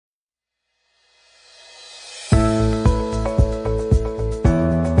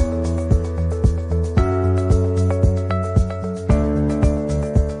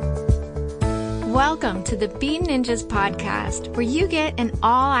the Bean Ninjas podcast, where you get an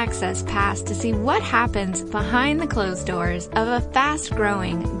all-access pass to see what happens behind the closed doors of a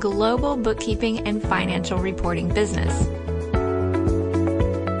fast-growing global bookkeeping and financial reporting business.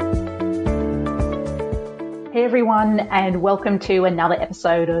 Hey everyone, and welcome to another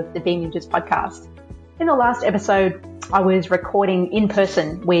episode of the Bean Ninjas podcast. In the last episode, I was recording in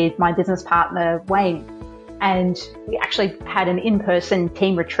person with my business partner, Wayne, and we actually had an in-person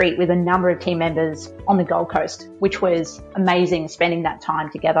team retreat with a number of team members on the Gold Coast, which was amazing spending that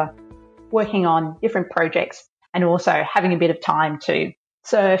time together, working on different projects and also having a bit of time to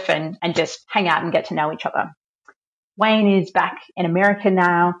surf and just hang out and get to know each other. Wayne is back in America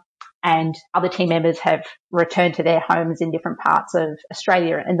now, and other team members have returned to their homes in different parts of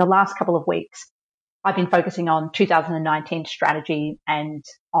Australia. In the last couple of weeks, I've been focusing on 2019 strategy and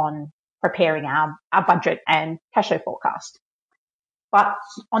on preparing our budget and cash flow forecast. But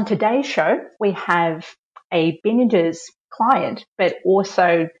on today's show, we have a Bean Ninjas client, but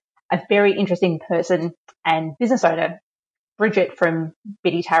also a very interesting person and business owner, Brigit from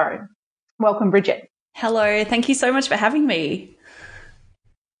Biddy Tarot. Welcome, Brigit. Hello. Thank you so much for having me.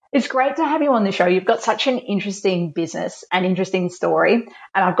 It's great to have you on the show. You've got such an interesting business and interesting story, and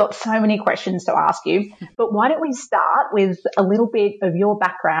I've got so many questions to ask you. But why don't we start with a little bit of your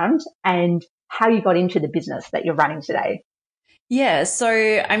background and how you got into the business that you're running today? Yeah, so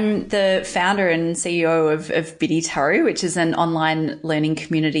I'm the founder and CEO of Biddy Tarot, which is an online learning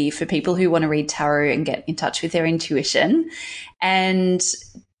community for people who want to read tarot and get in touch with their intuition. And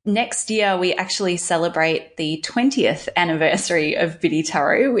next year, we actually celebrate the 20th anniversary of Biddy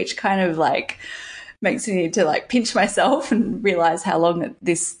Tarot, which kind of makes me need to pinch myself and realize how long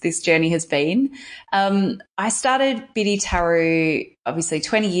this journey has been. I started Biddy Tarot obviously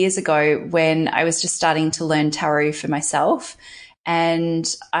 20 years ago when I was just starting to learn tarot for myself. And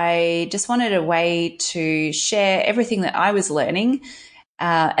I just wanted a way to share everything that I was learning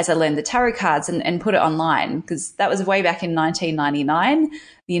as I learned the tarot cards and put it online, because that was way back in 1999.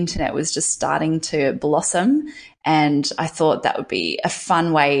 The internet was just starting to blossom, and I thought that would be a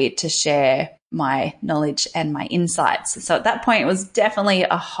fun way to share my knowledge and my insights. So at that point, it was definitely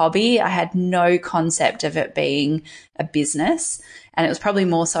a hobby. I had no concept of it being a business, and it was probably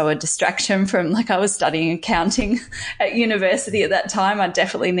more so a distraction from I was studying accounting at university at that time. I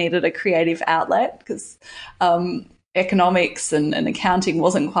definitely needed a creative outlet because economics and accounting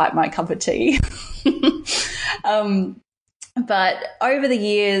wasn't quite my cup of tea. But over the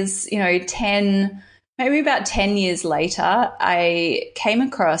years, maybe about 10 years later, I came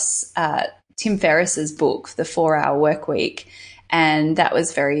across Tim Ferriss's book, The 4-Hour Workweek. And that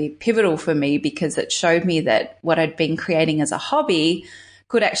was very pivotal for me because it showed me that what I'd been creating as a hobby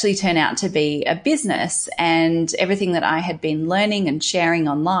could actually turn out to be a business, and everything that I had been learning and sharing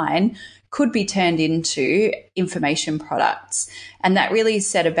online could be turned into information products. And that really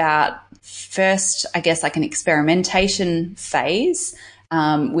set about first, I guess, an experimentation phase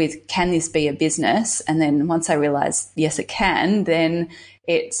with, can this be a business? And then once I realized, yes, it can, then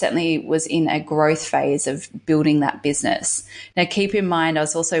it certainly was in a growth phase of building that business. Now, keep in mind, I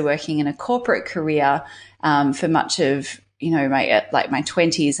was also working in a corporate career for much of my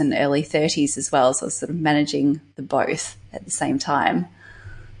 20s and early 30s as well. So I was sort of managing the both at the same time.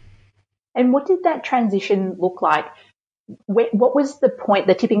 And what did that transition look like? What was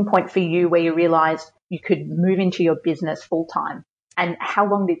the tipping point for you where you realized you could move into your business full time? And how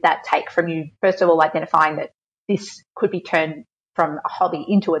long did that take from you, first of all, identifying that this could be turned from a hobby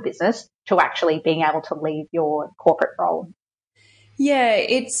into a business to actually being able to leave your corporate role? Yeah,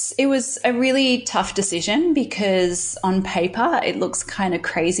 it was a really tough decision because on paper it looks kind of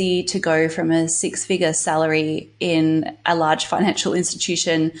crazy to go from a 6-figure salary in a large financial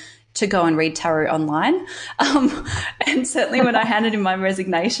institution to go and read tarot online. And certainly when I handed in my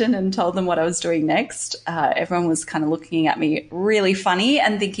resignation and told them what I was doing next, everyone was kind of looking at me really funny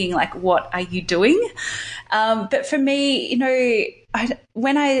and thinking what are you doing? But for me,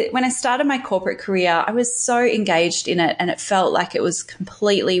 when I started my corporate career, I was so engaged in it, and it felt like it was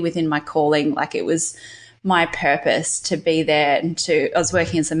completely within my calling, like it was my purpose to be there. And I was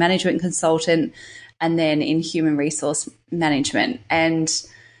working as a management consultant and then in human resource management. And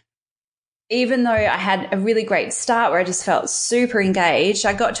even though I had a really great start where I just felt super engaged,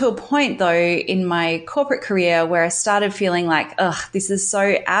 I got to a point though in my corporate career where I started feeling this is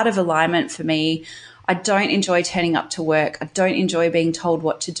so out of alignment for me. I don't enjoy turning up to work. I don't enjoy being told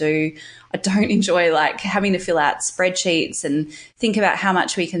what to do. I don't enjoy having to fill out spreadsheets and think about how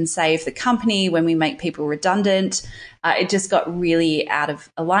much we can save the company when we make people redundant. It just got really out of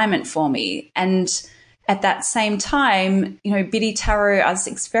alignment for me. And at that same time, Biddy Tarot, I was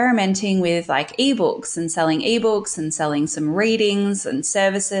experimenting with like ebooks and selling some readings and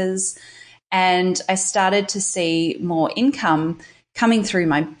services. And I started to see more income coming through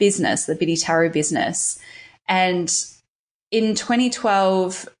my business, the Biddy Tarot business. And in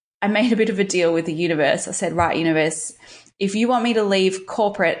 2012, I made a bit of a deal with the universe. I said, right, universe, if you want me to leave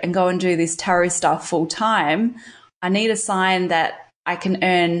corporate and go and do this tarot stuff full time, I need a sign that I can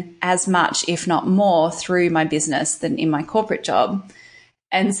earn as much, if not more, through my business than in my corporate job.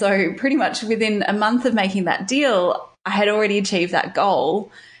 And so pretty much within a month of making that deal, I had already achieved that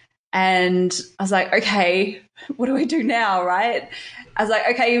goal. And I was like, okay, what do I do now, right? I was like,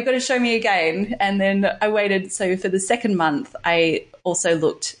 okay, you've got to show me again. And then I waited. So for the second month, I also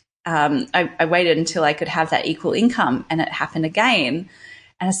looked, I waited until I could have that equal income, and it happened again.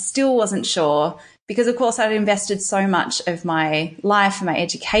 And I still wasn't sure because, of course, I'd invested so much of my life and my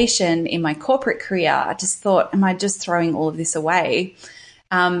education in my corporate career. I just thought, am I just throwing all of this away?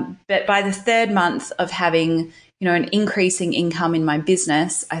 But by the third month of having an increasing income in my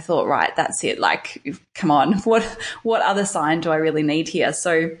business, I thought, right, that's it. Like, come on, what other sign do I really need here?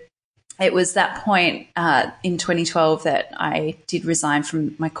 So it was that point in 2012 that I did resign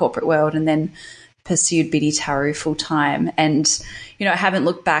from my corporate world and then pursued Biddy Tarot full time. And, I haven't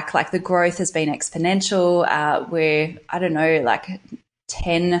looked back. Like, the growth has been exponential. We're, I don't know, like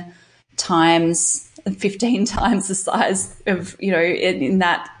 10 times, 15 times the size of, in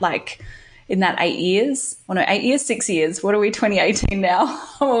that 8 years. Well, no, 8 years, 6 years. What are we, 2018 now?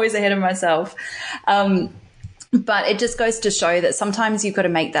 I'm always ahead of myself. But it just goes to show that sometimes you've got to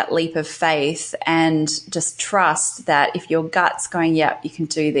make that leap of faith and just trust that if your gut's going, yep, you can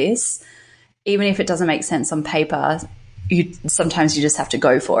do this, even if it doesn't make sense on paper, sometimes you just have to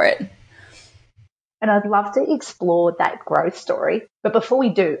go for it. And I'd love to explore that growth story. But before we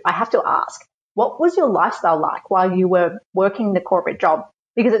do, I have to ask, what was your lifestyle like while you were working the corporate job?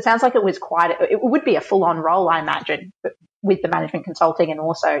 Because it sounds like it was it would be a full-on role, I imagine, with the management consulting and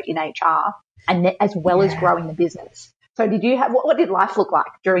also in HR, and as well as growing the business. So what did life look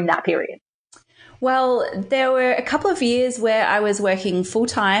like during that period? Well, there were a couple of years where I was working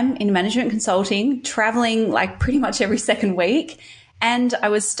full-time in management consulting, traveling like pretty much every second week, and I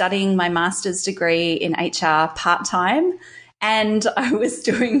was studying my master's degree in HR part-time. And I was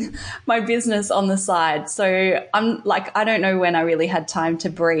doing my business on the side. So I'm like, I don't know when I really had time to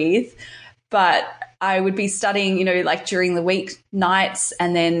breathe, but I would be studying, like during the week nights,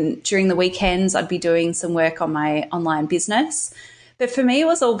 and then during the weekends, I'd be doing some work on my online business. But for me, it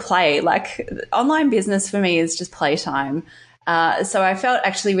was all play. Like, online business for me is just playtime. So I felt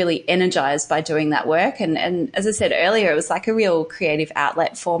actually really energized by doing that work. And as I said earlier, it was like a real creative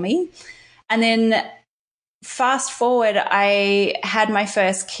outlet for me. And then fast forward, I had my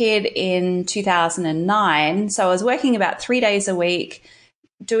first kid in 2009. So I was working about 3 days a week,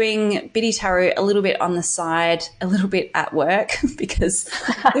 doing Biddy Tarot a little bit on the side, a little bit at work because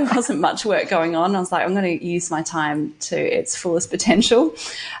there wasn't much work going on. I was like, I'm going to use my time to its fullest potential.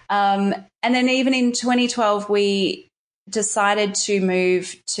 And then even in 2012, we decided to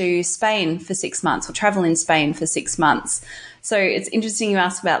move to Spain for 6 months, or travel in Spain for 6 months. So it's interesting you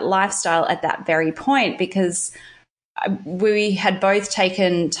ask about lifestyle at that very point, because we had both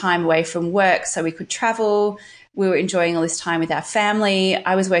taken time away from work so we could travel. We were enjoying all this time with our family.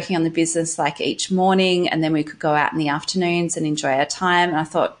 I was working on the business like each morning, and then we could go out in the afternoons and enjoy our time. And I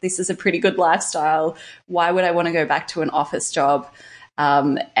thought, this is a pretty good lifestyle. Why would I want to go back to an office job?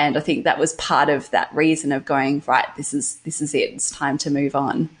 And I think that was part of that reason of going, right, this is it. It's time to move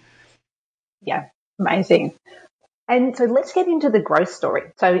on. Yeah, amazing. And so let's get into the growth story.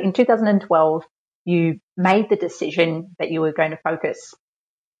 So in 2012, you made the decision that you were going to focus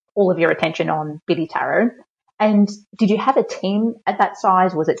all of your attention on Biddy Tarot. And did you have a team at that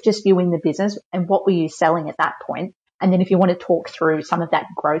size? Was it just you in the business? And what were you selling at that point? And then if you want to talk through some of that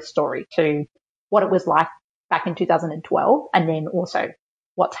growth story to what it was like back in 2012, and then also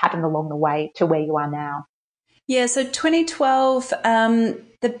what's happened along the way to where you are now. Yeah, so 2012,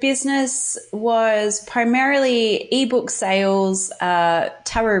 the business was primarily ebook sales,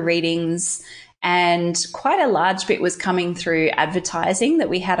 tarot readings, and quite a large bit was coming through advertising that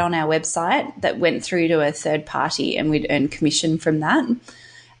we had on our website that went through to a third party, and we'd earn commission from that.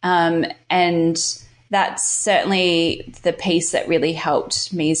 And that's certainly the piece that really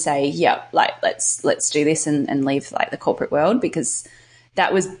helped me say, yep, like let's do this and leave like the corporate world, because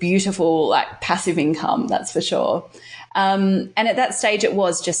that was beautiful, like passive income, that's for sure. And at that stage, it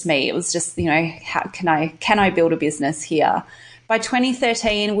was just me. It was just, how can I build a business here? by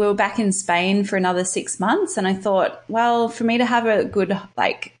 2013, we were back in Spain for another 6 months. And I thought, well, for me to have a good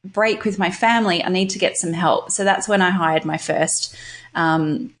break with my family, I need to get some help. So that's when I hired my first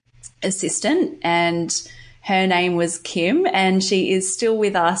assistant, and her name was Kim, and she is still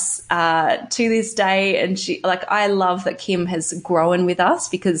with us to this day. And I love that Kim has grown with us,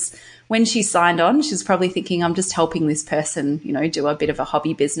 because when she signed on, she was probably thinking, I'm just helping this person, do a bit of a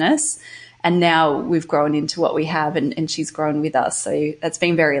hobby business. And now we've grown into what we have, and she's grown with us. So that's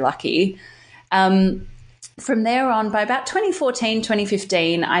been very lucky. From there on, by about 2014,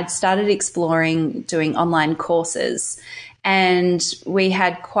 2015, I'd started exploring doing online courses, and we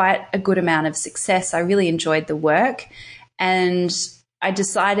had quite a good amount of success. I really enjoyed the work, and I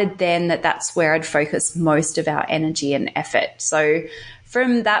decided then that that's where I'd focus most of our energy and effort. So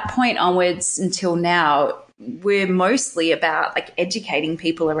from that point onwards until now, we're mostly about educating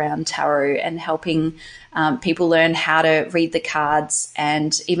people around tarot and helping people learn how to read the cards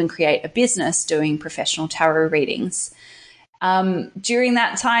and even create a business doing professional tarot readings. During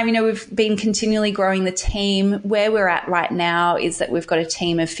that time, we've been continually growing the team. Where we're at right now is that we've got a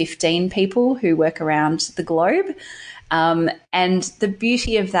team of 15 people who work around the globe. And the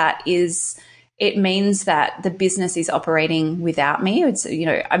beauty of that is it means that the business is operating without me. It's,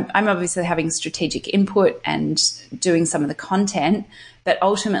 I'm obviously having strategic input and doing some of the content, but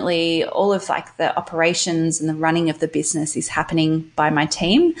ultimately all of the operations and the running of the business is happening by my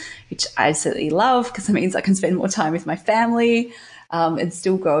team, which I absolutely love, because it means I can spend more time with my family and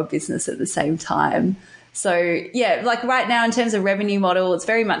still grow a business at the same time. So yeah, right now in terms of revenue model, it's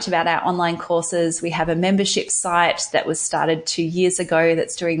very much about our online courses. We have a membership site that was started 2 years ago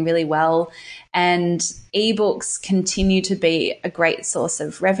that's doing really well. And ebooks continue to be a great source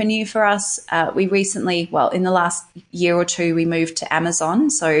of revenue for us. We recently, in the last year or two, we moved to Amazon.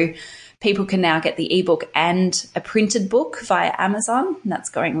 So people can now get the ebook and a printed book via Amazon. And that's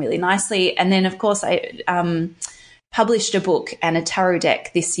going really nicely. And then, of course, I published a book and a tarot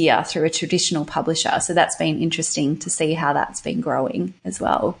deck this year through a traditional publisher. So that's been interesting to see how that's been growing as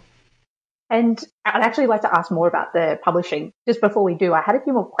well. And I'd actually like to ask more about the publishing. Just before we do, I had a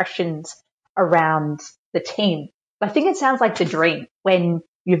few more questions around the team. I think it sounds like the dream when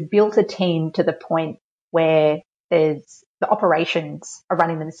you've built a team to the point where the operations are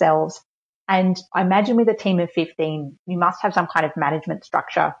running themselves. And I imagine with a team of 15, you must have some kind of management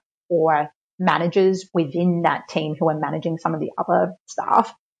structure or managers within that team who are managing some of the other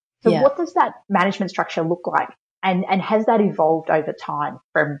staff. So What does that management structure look like? And has that evolved over time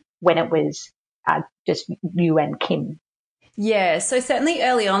from when it was just you and Kim? Yeah, so certainly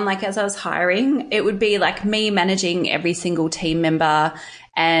early on, as I was hiring, it would be me managing every single team member,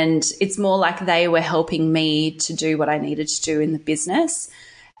 and it's more like they were helping me to do what I needed to do in the business.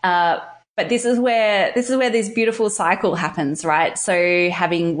 But this is where this beautiful cycle happens, right? So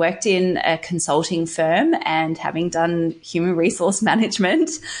having worked in a consulting firm and having done human resource management,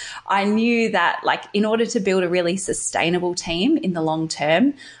 I knew that in order to build a really sustainable team in the long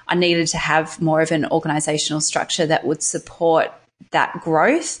term, I needed to have more of an organizational structure that would support that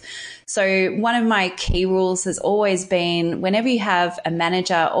growth. So one of my key rules has always been, whenever you have a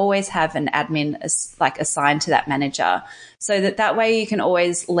manager, always have an admin assigned to that manager, so that way you can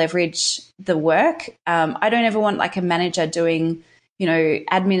always leverage the work. I don't ever want a manager doing,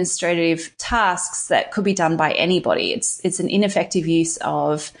 administrative tasks that could be done by anybody. It's an ineffective use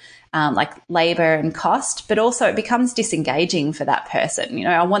of labor and cost, but also it becomes disengaging for that person.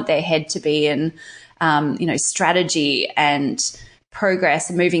 I want their head to be in, strategy and progress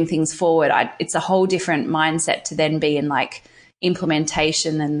and moving things forward. It's a whole different mindset to then be in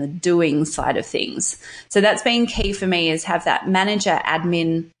implementation and the doing side of things. So that's been key for me, is have that manager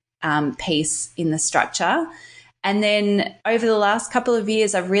admin piece in the structure. And then over the last couple of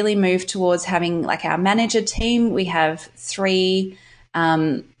years, I've really moved towards having our manager team. We have three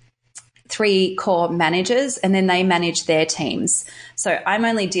core managers, and then they manage their teams. So I'm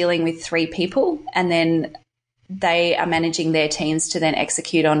only dealing with 3 people, and then they are managing their teams to then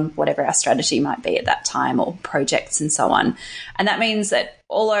execute on whatever our strategy might be at that time, or projects and so on. And that means that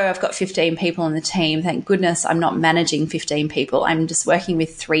although I've got 15 people in the team, thank goodness I'm not managing 15 people. I'm just working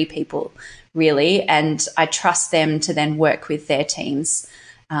with 3 people really, and I trust them to then work with their teams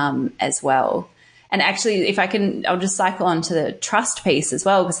as well. And actually, if I can, I'll just cycle on to the trust piece as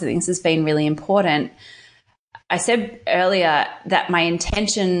well, because I think this has been really important. I said earlier that my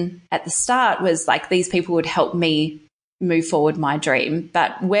intention at the start was these people would help me move forward my dream.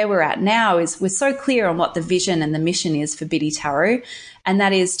 But where we're at now is we're so clear on what the vision and the mission is for Biddy Tarot, and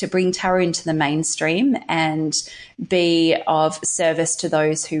that is to bring tarot into the mainstream and be of service to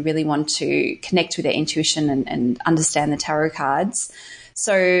those who really want to connect with their intuition and understand the tarot cards.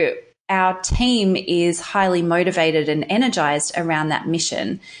 So our team is highly motivated and energized around that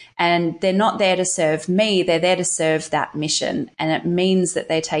mission. And they're not there to serve me, they're there to serve that mission. And it means that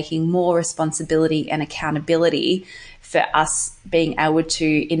they're taking more responsibility and accountability for us being able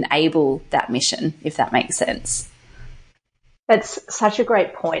to enable that mission, if that makes sense. That's such a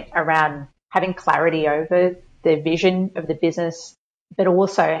great point around having clarity over the vision of the business, but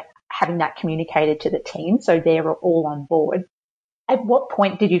also having that communicated to the team so they're all on board. At what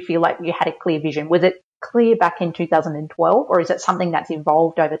point did you feel like you had a clear vision? Was it clear back in 2012, or is it something that's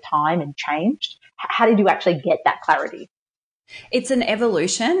evolved over time and changed? How did you actually get that clarity? It's an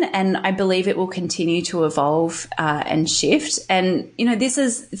evolution, and I believe it will continue to evolve and shift. And, you know, this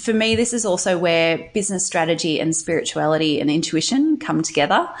is also where business strategy and spirituality and intuition come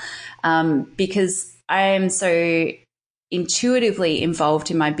together, because I am so intuitively involved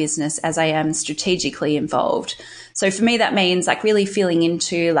in my business as I am strategically involved. So for me, that means like really feeling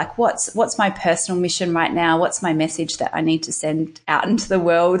into like what's my personal mission right now? What's my message that I need to send out into the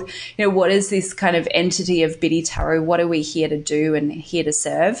world? You know, what is this kind of entity of Biddy Tarot? What are we here to do and here to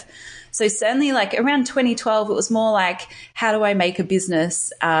serve? So certainly like around 2012, it was more like, how do I make a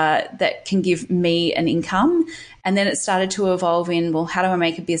business that can give me an income? And then it started to evolve in, well, how do I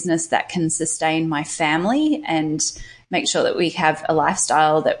make a business that can sustain my family and make sure that we have a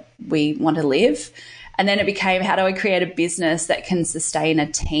lifestyle that we want to live? And then it became, how do I create a business that can sustain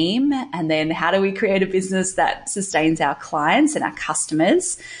a team? And then how do we create a business that sustains our clients and our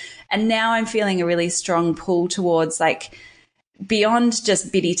customers? And now I'm feeling a really strong pull towards like beyond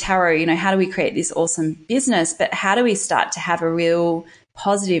just Biddy Tarot, you know, how do we create this awesome business, but how do we start to have a real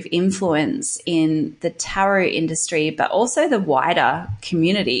positive influence in the tarot industry, but also the wider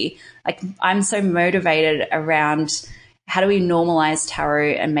community? Like I'm so motivated around how do we normalize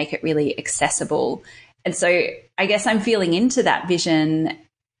tarot and make it really accessible? And so I guess I'm feeling into that vision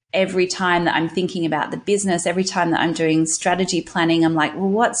every time that I'm thinking about the business, every time that I'm doing strategy planning. I'm like,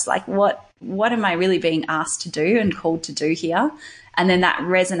 well, what am I really being asked to do and called to do here? And then that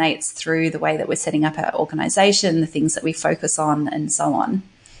resonates through the way that we're setting up our organization, the things that we focus on, and so on.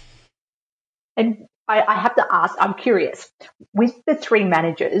 And I have to ask, I'm curious, with the three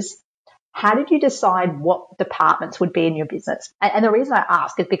managers, how did you decide what departments would be in your business? And the reason I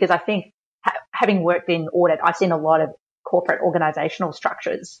ask is because I think having worked in audit, I've seen a lot of corporate organizational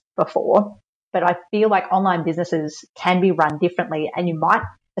structures before, but I feel like online businesses can be run differently. And you might,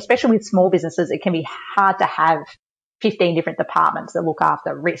 especially with small businesses, it can be hard to have 15 different departments that look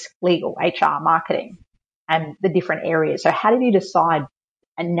after risk, legal, HR, marketing, and the different areas. So how did you decide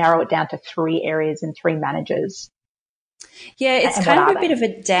and narrow it down to 3 areas and 3 managers? Yeah, it's kind of a bit of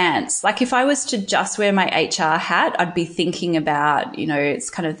a dance. Like if I was to just wear my HR hat, I'd be thinking about, you know, it's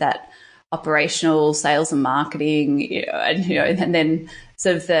kind of that operational sales and marketing, and then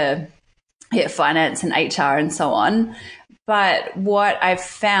sort of the finance and HR and so on. But what I've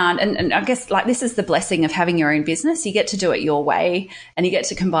found, and I guess like this is the blessing of having your own business, you get to do it your way and you get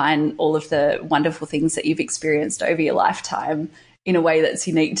to combine all of the wonderful things that you've experienced over your lifetime in a way that's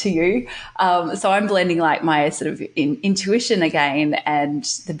unique to you. So I'm blending like my sort of intuition again and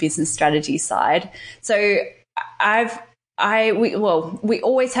the business strategy side. So we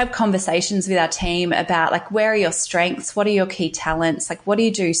always have conversations with our team about like, where are your strengths? What are your key talents? Like, what do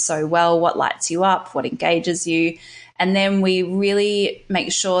you do so well? What lights you up? What engages you? And then we really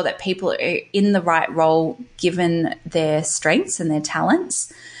make sure that people are in the right role given their strengths and their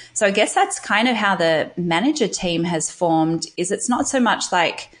talents. So I guess that's kind of how the manager team has formed, is it's not so much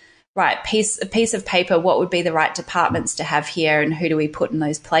like, right, a piece of paper, what would be the right departments to have here and who do we put in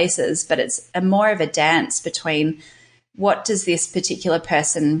those places? But it's more of a dance between what does this particular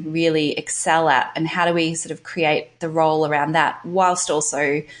person really excel at and how do we sort of create the role around that whilst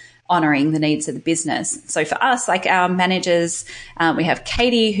also honouring the needs of the business. So for us, like our managers, we have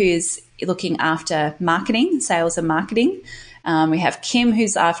Katie, who's looking after marketing, sales and marketing. We have Kim,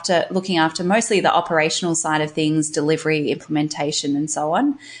 who's looking after mostly the operational side of things, delivery, implementation, and so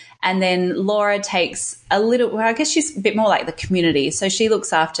on. And then Laura takes I guess she's a bit more like the community. So she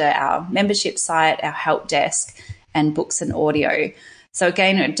looks after our membership site, our help desk, and books and audio. So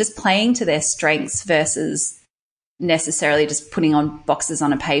again, just playing to their strengths versus necessarily just putting on boxes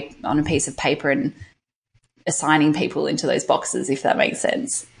on a piece of paper and assigning people into those boxes, if that makes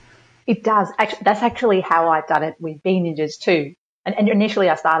sense. It does. That's actually how I've done it with B Ninjas too. And initially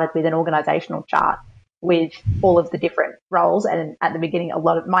I started with an organizational chart with all of the different roles. And at the beginning,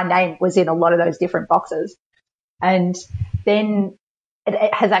 my name was in a lot of those different boxes. And then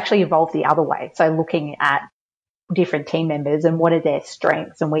it has actually evolved the other way. So looking at different team members and what are their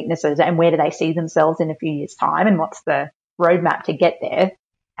strengths and weaknesses and where do they see themselves in a few years' time and what's the roadmap to get there.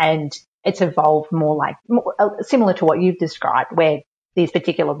 And it's evolved more similar to what you've described, where these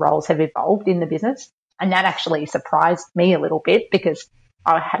particular roles have evolved in the business. And that actually surprised me a little bit because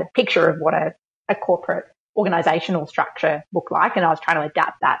I had a picture of what a corporate organizational structure looked like, and I was trying to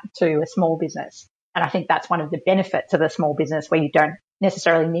adapt that to a small business. And I think that's one of the benefits of a small business, where you don't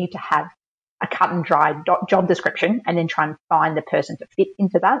necessarily need to have a cut and dried job description and then try and find the person to fit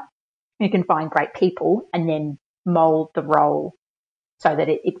into that. You can find great people and then mold the role so that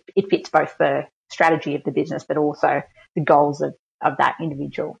it fits both the strategy of the business but also the goals of that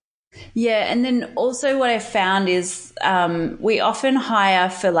individual. Yeah, and then also what I've found is we often hire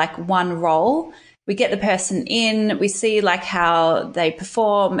for like one role. We get the person in, we see like how they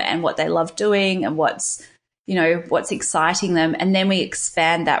perform and what they love doing and what's exciting them, and then we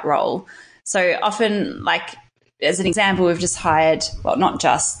expand that role. So often, like as an example, we've just hired, well, not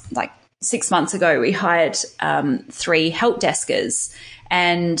just, like 6 months ago, we hired 3 help deskers,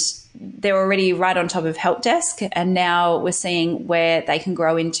 and they're already right on top of help desk. And now we're seeing where they can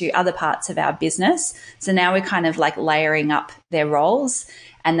grow into other parts of our business. So now we're kind of like layering up their roles,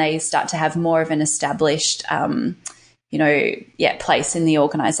 and they start to have more of an established, place in the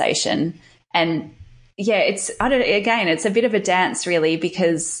organization. And yeah, it's a bit of a dance really,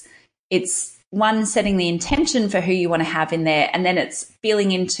 because it's one, setting the intention for who you want to have in there, and then it's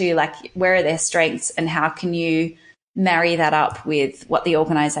feeling into like where are their strengths and how can you marry that up with what the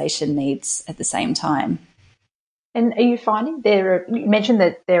organization needs at the same time. And are you finding you mentioned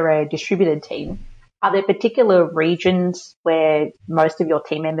that they're a distributed team. Are there particular regions where most of your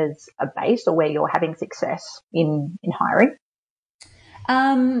team members are based, or where you're having success in hiring?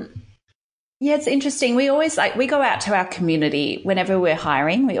 Yeah, it's interesting. We always we go out to our community whenever we're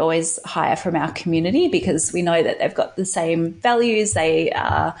hiring. We always hire from our community because we know that they've got the same values. They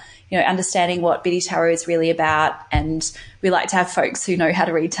are, understanding what Biddy Tarot is really about. And we like to have folks who know how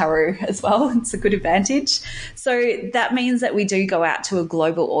to read tarot as well. It's a good advantage. So that means that we do go out to a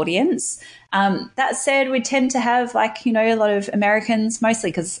global audience. That said, we tend to have a lot of Americans, mostly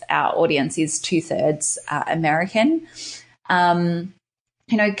because our audience is 2/3 American.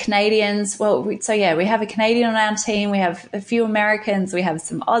 Canadians, we have a Canadian on our team. We have a few Americans. We have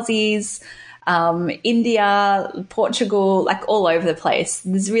some Aussies, India, Portugal, all over the place.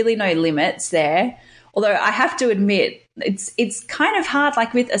 There's really no limits there. Although I have to admit, it's kind of hard,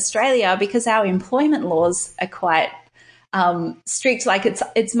 with Australia, because our employment laws are quite strict.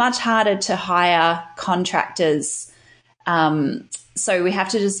 It's much harder to hire contractors. So we have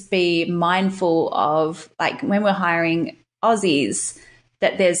to just be mindful of, when we're hiring Aussies,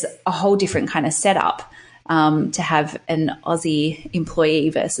 that there's a whole different kind of setup to have an Aussie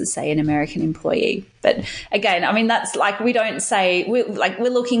employee versus, say, an American employee. But again, that's we don't say we're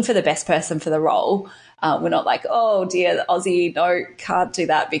looking for the best person for the role. We're not oh dear, the Aussie, no, can't do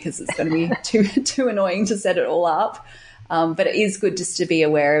that because it's going to be too annoying to set it all up. But it is good just to be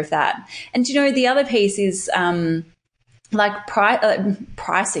aware of that. And the other piece is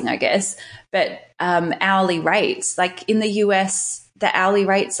pricing, I guess, but hourly rates. In the US, the hourly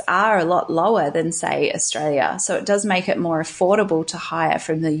rates are a lot lower than, say, Australia. So it does make it more affordable to hire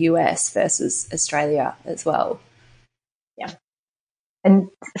from the US versus Australia as well. Yeah. And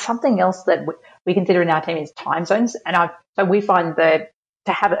something else that we consider in our team is time zones. And so we find that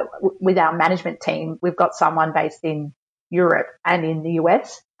to have it with our management team, we've got someone based in Europe and in the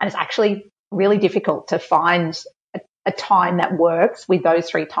US. And it's actually really difficult to find a time that works with those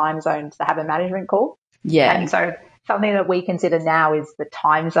 3 time zones to have a management call. Yeah. And so something that we consider now is the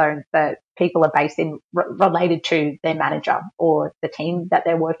time zone that people are based in related to their manager or the team that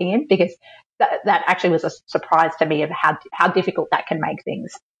they're working in, because that actually was a surprise to me of how difficult that can make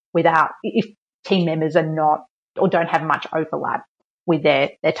things if team members are not or don't have much overlap with their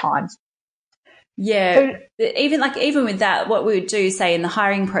times. Yeah. So, even with that, what we would do, say, in the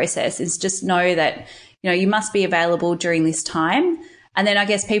hiring process is just know that, you must be available during this time. And then I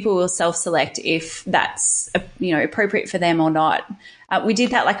guess people will self-select if that's, appropriate for them or not. We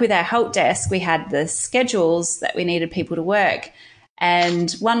did that with our help desk. We had the schedules that we needed people to work.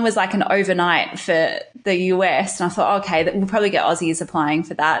 And one was like an overnight for the US. And I thought, okay, we'll probably get Aussies applying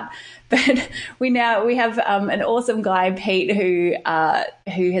for that. But we have an awesome guy, Pete, who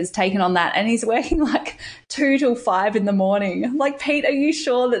has taken on that, and he's working like 2 till 5 in the morning. I'm like, Pete, are you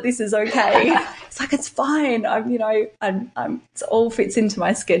sure that this is okay? It's like, it's fine. It all fits into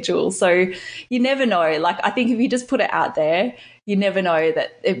my schedule. So you never know. Like, I think if you just put it out there, you never know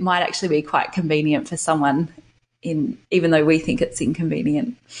that it might actually be quite convenient for someone, even though we think it's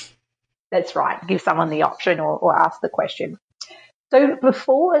inconvenient. That's right. Give someone the option or ask the question. So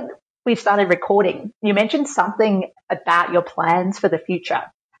before we started recording, you mentioned something about your plans for the future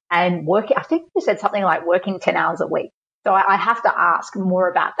and working. I think you said something like working 10 hours a week. So I have to ask more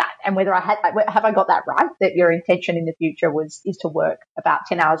about that and whether have I got that right, that your intention in the future is to work about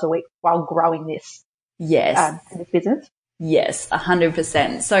 10 hours a week while growing this, yes, this business? Yes,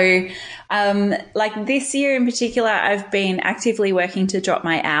 100%. So, like this year in particular, I've been actively working to drop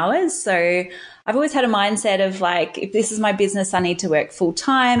my hours. So I've always had a mindset of like, if this is my business, I need to work full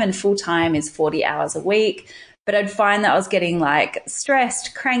time, and full time is 40 hours a week. But I'd find that I was getting like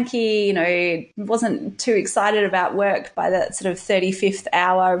stressed, cranky, wasn't too excited about work by that sort of 35th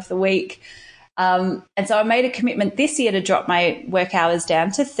hour of the week. And so I made a commitment this year to drop my work hours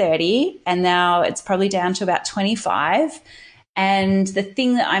down to 30, and now it's probably down to about 25. And the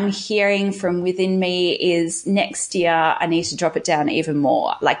thing that I'm hearing from within me is next year I need to drop it down even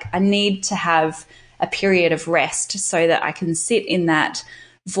more. Like, I need to have a period of rest so that I can sit in that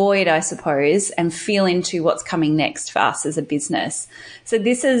void, I suppose, and feel into what's coming next for us as a business. So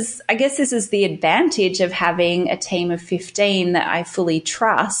this is the advantage of having a team of 15 that I fully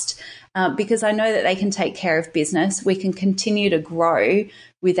trust. Because I know that they can take care of business. We can continue to grow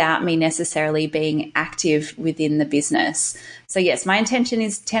without me necessarily being active within the business. So yes, my intention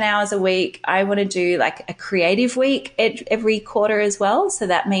is 10 hours a week. I want to do like a creative week every quarter as well. So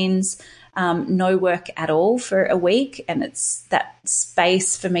that means no work at all for a week. And it's that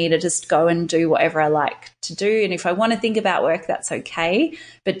space for me to just go and do whatever I like to do. And if I want to think about work, that's okay.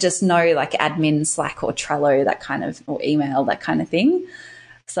 But just no like admin, Slack or Trello, or email, that kind of thing.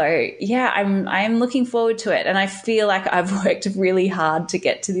 So yeah, I'm looking forward to it. And I feel like I've worked really hard to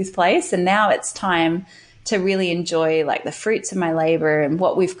get to this place. And now it's time to really enjoy like the fruits of my labor and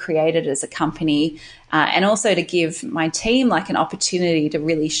what we've created as a company. And also to give my team like an opportunity to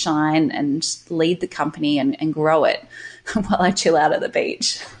really shine and lead the company and grow it while I chill out at the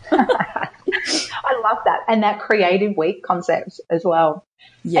beach. I love that. And that creative week concept as well.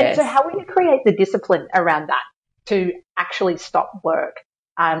 Yes. And so how will you create the discipline around that to actually stop work?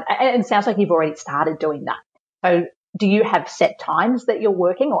 And it sounds like you've already started doing that. So do you have set times that you're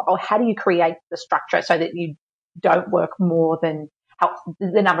working, or how do you create the structure so that you don't work more than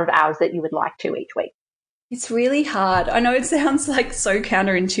the number of hours that you would like to each week? It's really hard. I know it sounds like so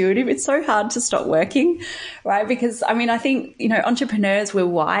counterintuitive. It's so hard to stop working, right? Because I think, entrepreneurs, we're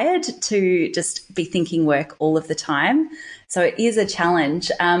wired to just be thinking work all of the time. So it is a challenge.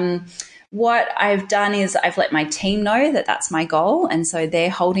 What I've done is I've let my team know that that's my goal, and so they're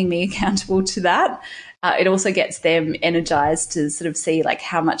holding me accountable to that. It also gets them energized to sort of see like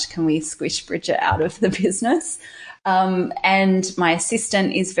how much can we squish Brigit out of the business. And my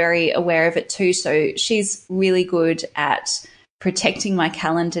assistant is very aware of it too. So she's really good at protecting my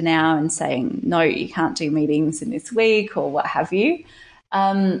calendar now and saying, no, you can't do meetings in this week or what have you.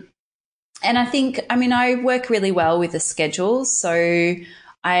 And I think, I work really well with the schedule. So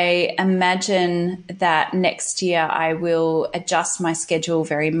I imagine that next year I will adjust my schedule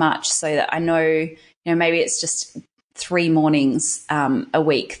very much so that I know, maybe it's just 3 mornings a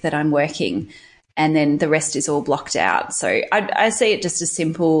week that I'm working, and then the rest is all blocked out. So I see it just as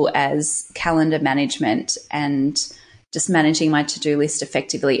simple as calendar management and just managing my to-do list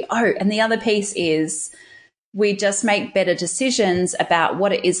effectively. Oh, and the other piece is we just make better decisions about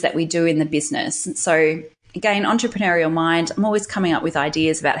what it is that we do in the business. So again, entrepreneurial mind, I'm always coming up with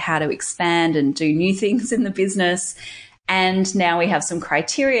ideas about how to expand and do new things in the business. And now we have some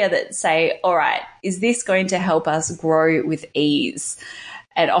criteria that say, all right, is this going to help us grow with ease?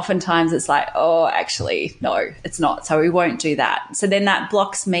 And oftentimes it's like, oh, actually, no, it's not. So we won't do that. So then that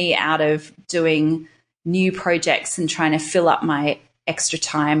blocks me out of doing new projects and trying to fill up my extra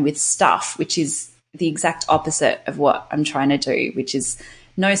time with stuff, which is the exact opposite of what I'm trying to do, which is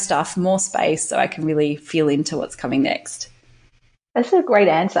no stuff, more space, so I can really feel into what's coming next. That's a great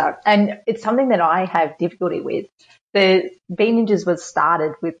answer. And it's something that I have difficulty with. The Bean Ninjas was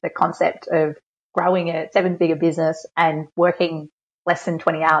started with the concept of growing a 7-figure business and working less than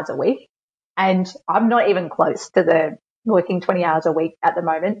 20 hours a week. And I'm not even close to the working 20 hours a week at the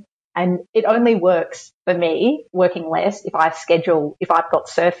moment. And it only works for me, working less, if if I've got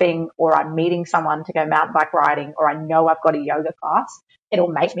surfing or I'm meeting someone to go mountain bike riding, or I know I've got a yoga class, it'll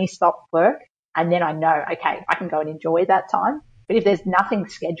make me stop work. And then I know, okay, I can go and enjoy that time. But if there's nothing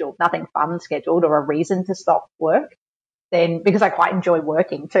scheduled, nothing fun scheduled, or a reason to stop work, then, because I quite enjoy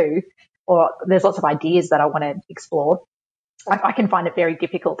working too, or there's lots of ideas that I want to explore, I can find it very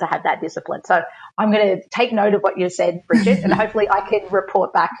difficult to have that discipline. So I'm going to take note of what you said, Brigit, and hopefully I can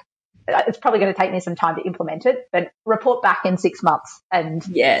report back. It's probably going to take me some time to implement it, but report back in 6 months and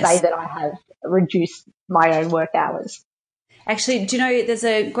say that I have reduced my own work hours. Actually, do you know, there's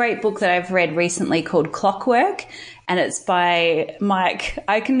a great book that I've read recently called Clockwork, and it's by Mike.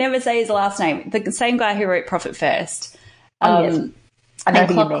 I can never say his last name. The same guy who wrote Profit First. Yes. I know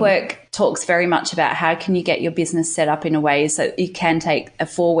and Clockwork talks very much about how can you get your business set up in a way so that you can take a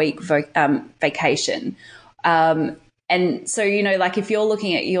 4-week vacation. And so, you know, like if you're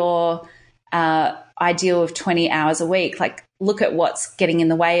looking at your ideal of 20 hours a week, like look at what's getting in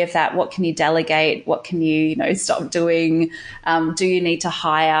the way of that. What can you delegate? What can you know, stop doing? Do you need to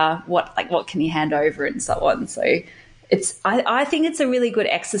hire? What can you hand over and so on? So I think it's a really good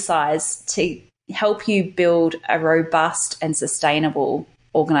exercise to help you build a robust and sustainable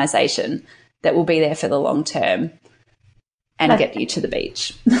organization that will be there for the long term and get you to the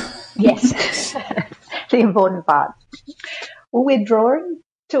beach. Yes, the important part. Well, we're drawing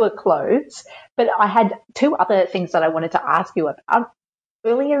to a close, but I had 2 other things that I wanted to ask you about.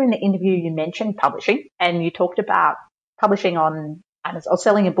 Earlier in the interview, you mentioned publishing, and you talked about publishing on Amazon, or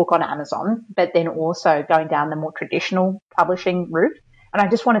selling a book on Amazon, but then also going down the more traditional publishing route. And I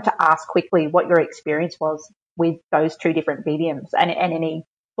just wanted to ask quickly what your experience was with those 2 different mediums, and any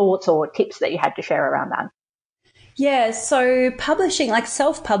thoughts or tips that you had to share around that. Yeah, so publishing, like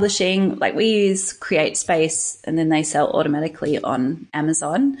self-publishing, like we use CreateSpace and then they sell automatically on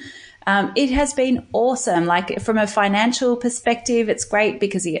Amazon. It has been awesome. Like from a financial perspective, it's great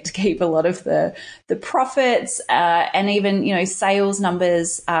because you get to keep a lot of the profits, and even, you know, sales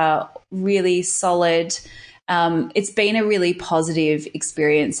numbers are really solid. It's been a really positive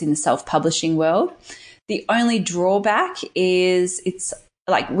experience in the self-publishing world. The only drawback is it's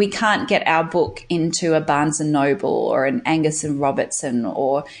like we can't get our book into a Barnes and Noble or an Angus and Robertson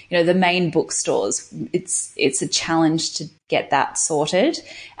or, you know, the main bookstores. It's a challenge to get that sorted.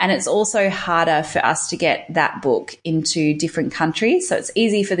 And it's also harder for us to get that book into different countries. So it's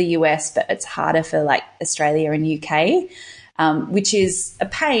easy for the US, but it's harder for like Australia and UK. Which is a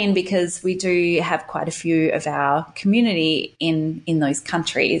pain because we do have quite a few of our community in those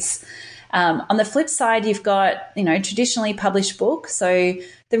countries. On the flip side, you've got, you know, traditionally published books. So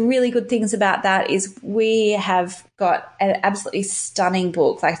the really good things about that is we have got an absolutely stunning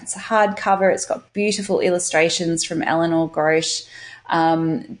book. Like it's a hardcover. It's got beautiful illustrations from Eleanor Grosh.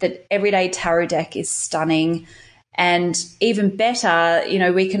 The Everyday Tarot deck is stunning. And even better, you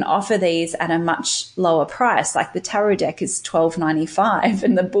know, we can offer these at a much lower price. Like the tarot deck is $12.95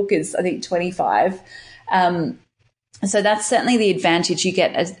 and the book is, I think, $25. So that's certainly the advantage. You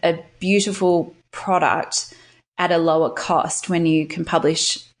get a beautiful product at a lower cost when you can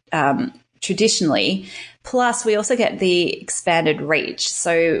publish traditionally. Plus, we also get the expanded reach.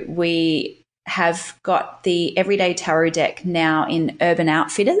 So we have got the Everyday Tarot deck now in Urban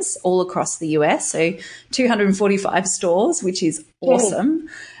Outfitters all across the US, so 245 stores, which is awesome.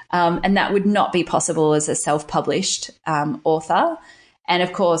 And that would not be possible as a self-published author. And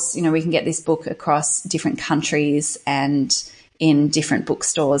of course, you know, we can get this book across different countries and in different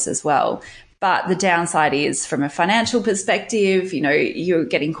bookstores as well. But the downside is from a financial perspective, you know, you're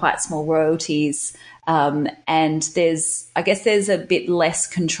getting quite small royalties. And there's a bit less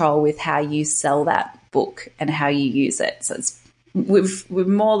control with how you sell that book and how you use it. So we've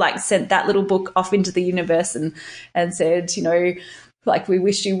more like sent that little book off into the universe and said, you know, like we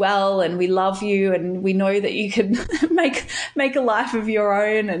wish you well and we love you and we know that you can make a life of your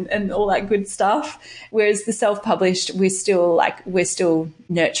own and all that good stuff. Whereas the self-published, we're still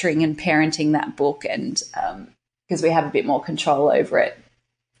nurturing and parenting that book, and because we have a bit more control over it.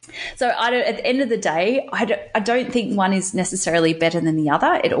 So at the end of the day, I don't think one is necessarily better than the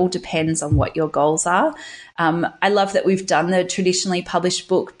other. It all depends on what your goals are. I love that we've done the traditionally published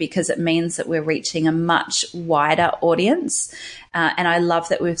book because it means that we're reaching a much wider audience. And I love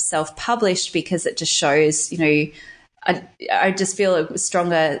that we've self-published because it just shows, you know, I just feel a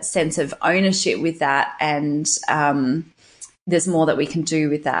stronger sense of ownership with that, and there's more that we can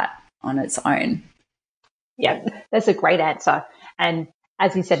do with that on its own. Yeah, that's a great answer. And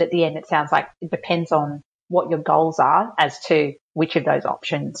as you said at the end, it sounds like it depends on what your goals are as to which of those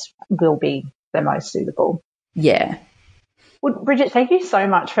options will be the most suitable. Yeah. Well, Brigit, thank you so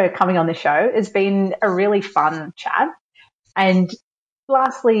much for coming on the show. It's been a really fun chat. And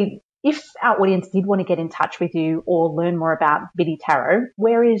lastly, if our audience did want to get in touch with you or learn more about Biddy Tarot,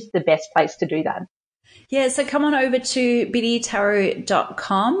 where is the best place to do that? Yeah, so come on over to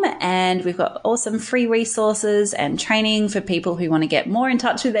biddytarot.com and we've got awesome free resources and training for people who want to get more in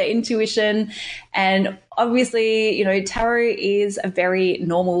touch with their intuition. And obviously, you know, tarot is a very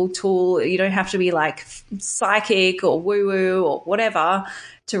normal tool. You don't have to be like psychic or woo-woo or whatever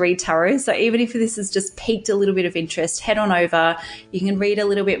to read tarot. So even if this has just piqued a little bit of interest, head on over. You can read a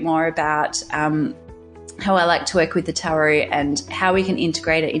little bit more about how I like to work with the tarot and how we can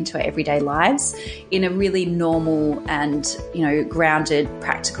integrate it into our everyday lives in a really normal and, you know, grounded,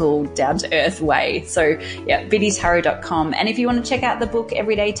 practical, down-to-earth way. So yeah, biddytarot.com. And if you want to check out the book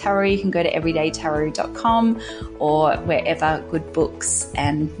Everyday Tarot, you can go to everydaytarot.com or wherever good books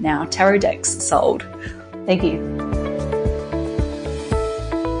and now tarot decks sold. Thank you.